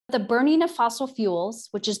The burning of fossil fuels,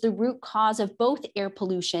 which is the root cause of both air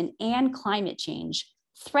pollution and climate change,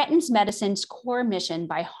 threatens medicine's core mission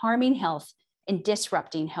by harming health and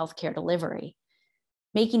disrupting healthcare delivery,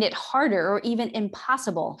 making it harder or even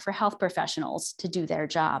impossible for health professionals to do their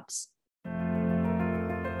jobs.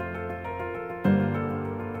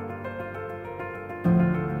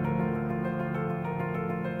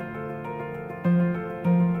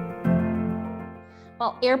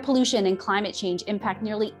 While air pollution and climate change impact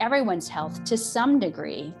nearly everyone's health to some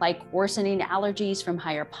degree, like worsening allergies from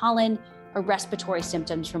higher pollen or respiratory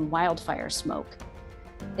symptoms from wildfire smoke,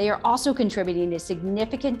 they are also contributing to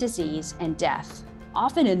significant disease and death,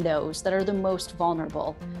 often in those that are the most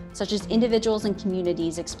vulnerable, such as individuals and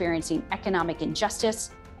communities experiencing economic injustice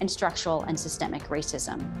and structural and systemic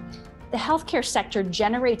racism. The healthcare sector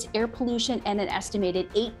generates air pollution and an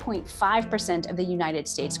estimated 8.5% of the United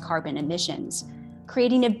States carbon emissions,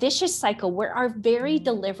 creating a vicious cycle where our very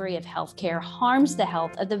delivery of healthcare harms the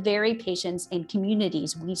health of the very patients and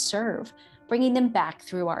communities we serve, bringing them back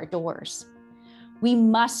through our doors. We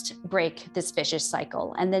must break this vicious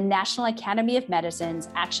cycle, and the National Academy of Medicine's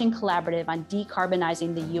Action Collaborative on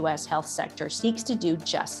Decarbonizing the U.S. Health Sector seeks to do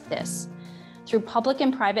just this. Through public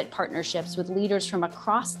and private partnerships with leaders from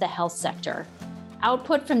across the health sector,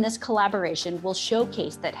 output from this collaboration will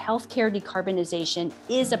showcase that healthcare decarbonization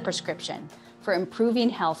is a prescription for improving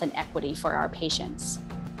health and equity for our patients.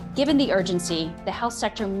 Given the urgency, the health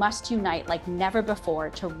sector must unite like never before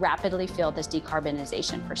to rapidly fill this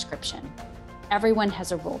decarbonization prescription. Everyone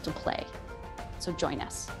has a role to play, so join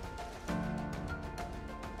us.